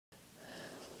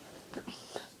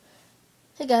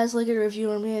Hey guys, Lego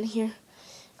Reviewer Man here.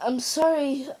 I'm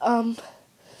sorry,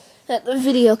 that the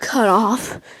video cut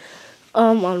off,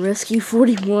 on Rescue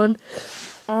 41.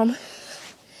 This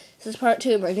is part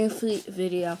 2 of my new fleet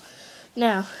video.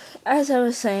 Now, as I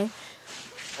was saying,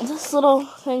 this little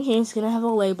thing here is going to have a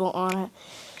label on it,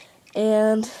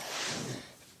 and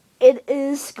it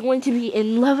is going to be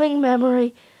in loving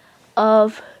memory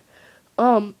of,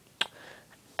 why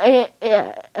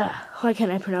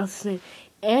can't I pronounce his name?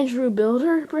 Andrew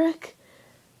Bilderbrick,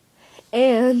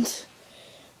 and,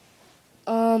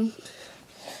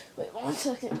 wait 1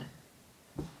 second.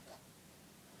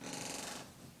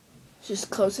 Just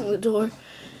closing the door.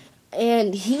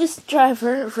 And he was the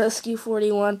driver of Rescue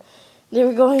 41. They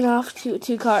were going off to a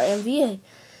 2-car MVA.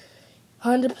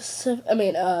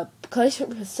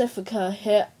 Chrysler Pacifica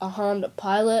hit a Honda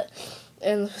Pilot,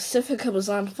 and the Pacifica was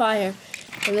on fire.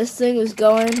 And this thing was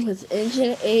going with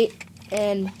Engine 8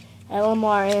 and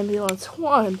LMR Ambulance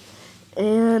 1.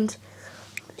 And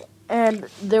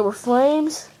there were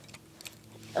flames,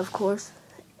 of course.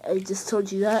 I just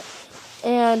told you that.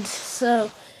 And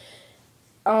so,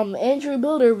 Andrew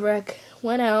Bilderbrick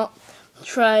went out,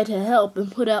 tried to help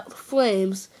and put out the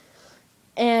flames,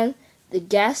 and the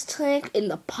gas tank in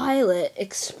the Pilot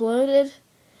exploded,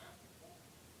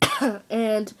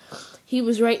 and he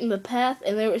was right in the path,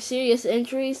 and there were serious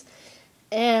injuries,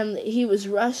 and he was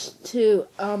rushed to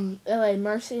LA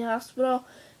Mercy Hospital,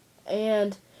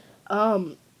 and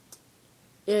an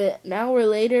hour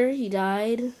later he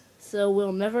died. So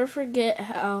we'll never forget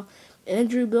how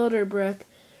Andrew Bilderbrick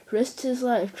risked his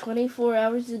life 24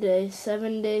 hours a day,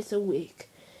 7 days a week.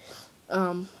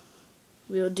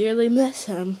 We'll dearly miss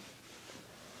him.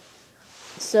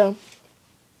 So,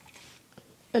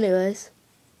 anyways,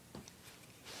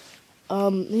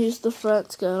 here's the front.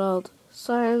 It's got all the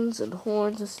sirens and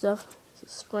horns and stuff. It's a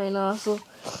spray nozzle.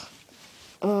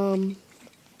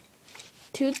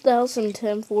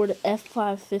 2010 Ford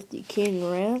F550 King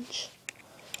Ranch.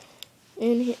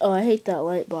 And I hate that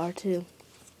light bar too.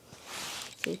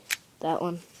 See, that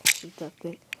one. I hate that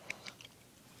thing.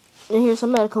 And here's a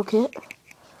medical kit.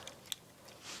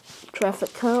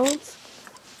 Traffic cones.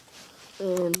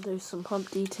 And there's some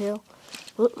pump detail.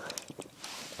 Whoop.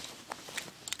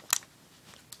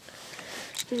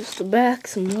 Here's the back,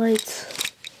 some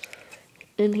lights.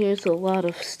 And here's a lot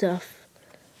of stuff.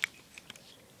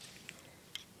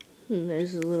 And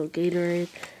there's a little Gatorade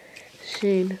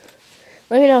machine.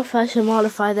 Let me know if I should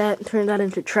modify that and turn that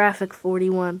into Traffic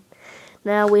 41.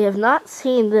 Now, we have not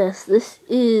seen this. This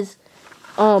is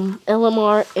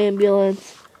LMR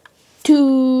Ambulance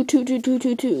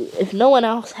 22222. If no one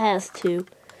else has 2,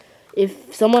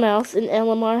 if someone else in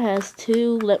LMR has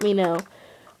 2, let me know.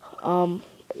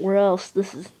 Where else?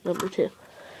 This is number 2.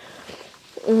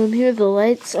 And here are the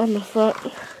lights on the front,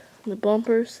 the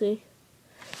bumper. See.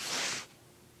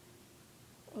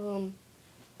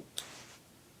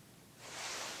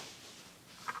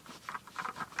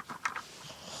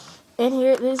 And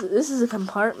here, this is a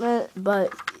compartment,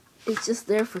 but it's just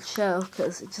there for show,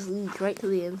 because it just leads right to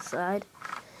the inside.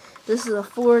 This is a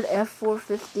Ford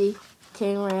F450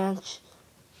 King Ranch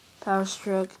Power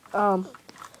Stroke,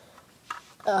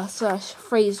 slash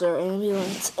Frazer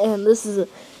ambulance. And this is a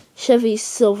Chevy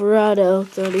Silverado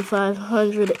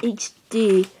 3500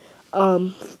 HD,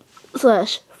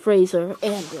 slash Frazer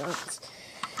ambulance.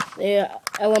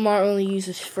 LMR only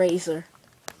uses Frazer.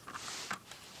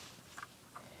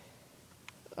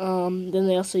 Then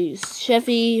they also use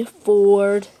Chevy,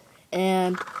 Ford,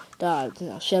 and Dodge.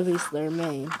 Now, Chevy's their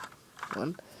main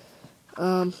one.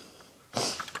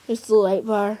 Here's the light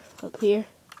bar up here.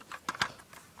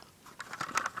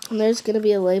 And there's going to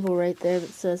be a label right there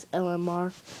that says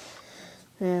LMR.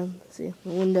 And, see, the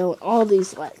window and all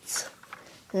these lights.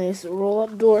 And there's a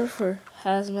roll-up door for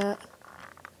hazmat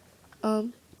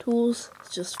tools.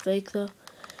 It's just fake, though.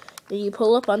 And you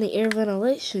pull up on the air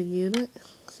ventilation unit.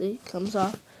 See, it comes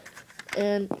off.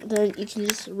 And then you can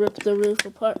just rip the roof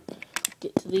apart,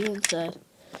 get to the inside.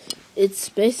 It's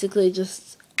basically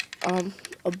just a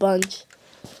bunch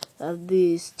of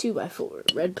these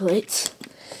 2x4 red plates.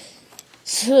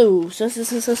 So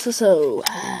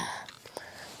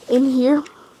in here,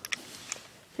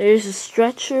 there's a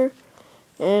stretcher,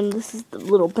 and this is the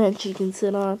little bench you can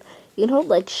sit on. You can hold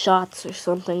like shots or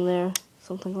something there,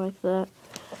 something like that.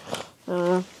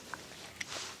 I'll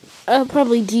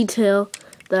probably detail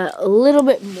that a little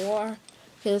bit more,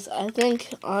 because I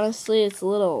think, honestly, it's a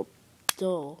little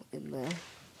dull in there.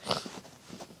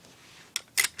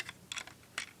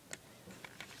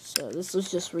 So, this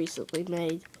was just recently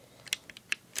made.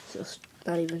 Just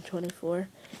not even 24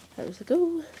 hours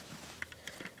ago.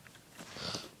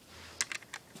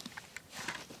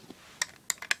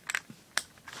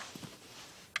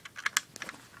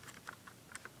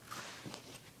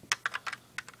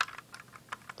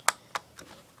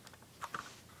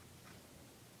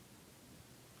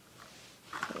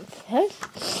 Okay.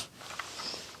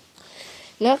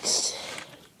 Next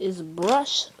is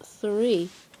brush 3.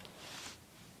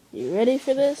 You ready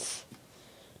for this?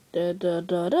 Da da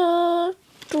da da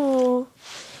da.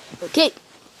 Okay.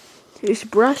 Here's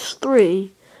brush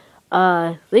 3.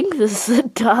 I think this is a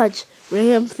Dodge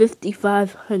Ram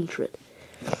 5500.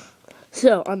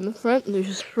 So on the front there's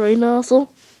a spray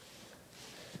nozzle.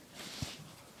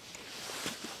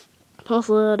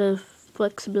 Also a lot of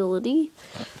flexibility.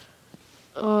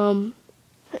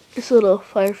 This little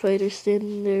firefighter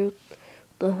standing there with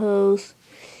the hose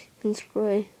and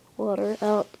spray water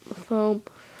out the foam.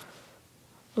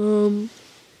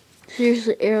 Here's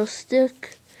the arrow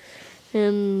stick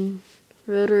and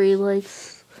rotary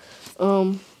lights.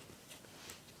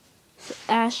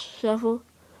 Ash shovel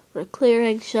or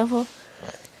clearing shovel.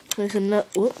 There's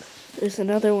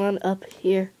another one up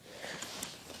here.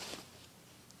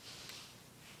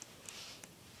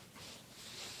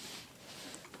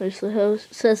 There's the hose.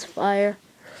 It says fire.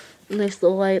 And there's the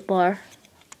light bar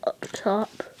up top.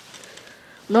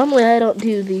 Normally I don't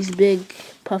do these big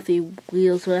puffy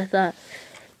wheels, but I thought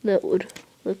that would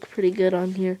look pretty good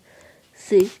on here.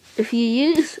 See, if you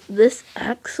use this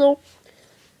axle,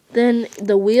 then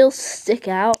the wheels stick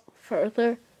out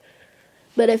further.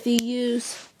 But if you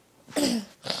use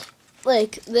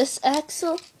like this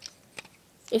axle,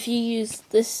 if you use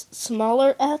this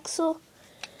smaller axle,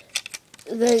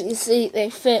 then you see they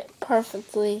fit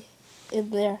perfectly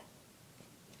in there.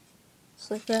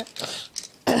 Just like that.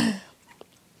 And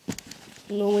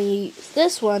when you use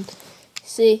this one,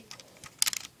 see,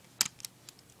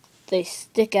 they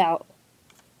stick out.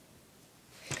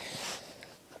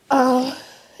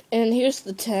 And here's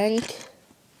the tank.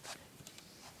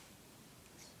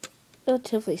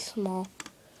 Relatively small.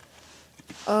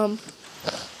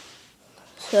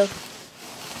 So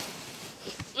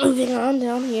moving on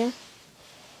down here.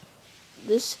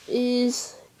 This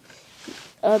is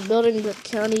Building Brook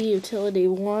County Utility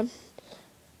 1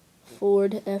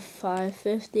 Ford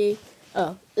F550.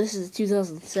 Oh, this is a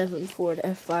 2007 Ford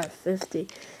F550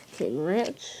 King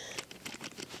Ranch.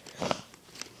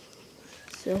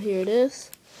 So here it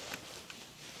is.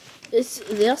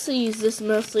 They also use this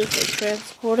mostly for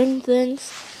transporting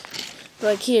things.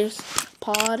 Like here's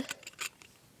pod.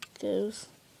 Goes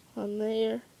on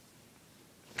there.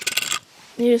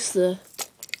 Here's the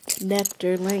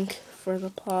connector link for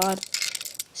the pod.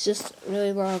 It's just a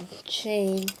really long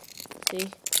chain. See?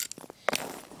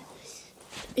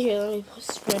 Here, let me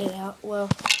spread it out. Well,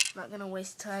 I'm not gonna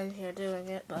waste time here doing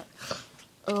it, but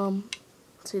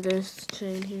see, there's the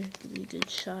chain here. Give you a good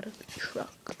shot of the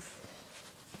truck.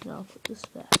 And I'll put this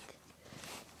back.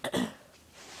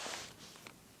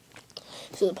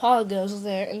 So the pod goes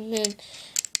there, and then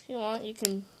if you want, you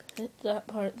can hit that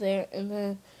part there, and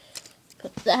then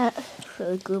put that for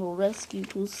like little rescue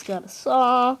who's got a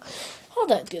saw, all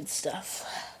that good stuff.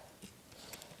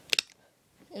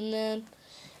 And then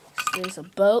there's a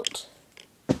boat.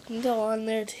 You can go on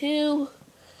there too.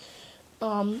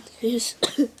 Here's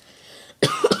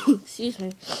excuse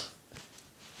me.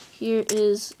 Here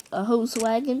is a hose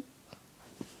wagon.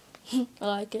 I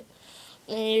like it.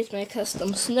 And here's my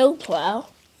custom snow plow.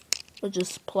 Or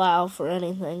just plow for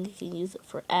anything. You can use it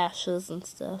for ashes and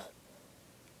stuff.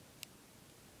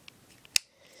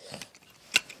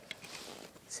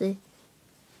 See?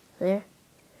 There.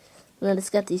 And then it's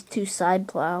got these two side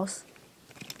plows.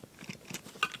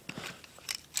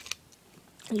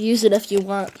 Use it if you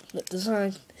want. The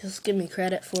design, just give me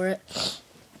credit for it.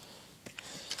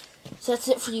 So that's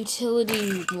it for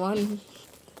Utility 1.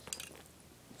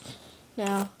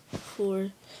 Now,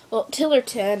 Tiller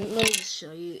 10, let me just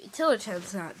show you. Tiller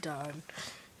 10's not done.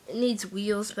 It needs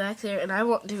wheels back there, and I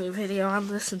won't do a video on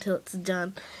this until it's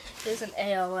done. There's an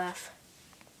ALF.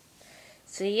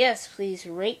 So yes, please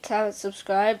rate, comment,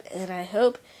 subscribe, and I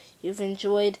hope you've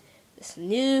enjoyed this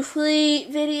new fleet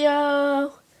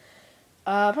video.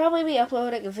 I'll probably be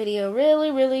uploading a video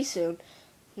really soon.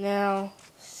 Now,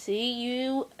 see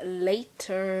you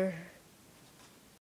later.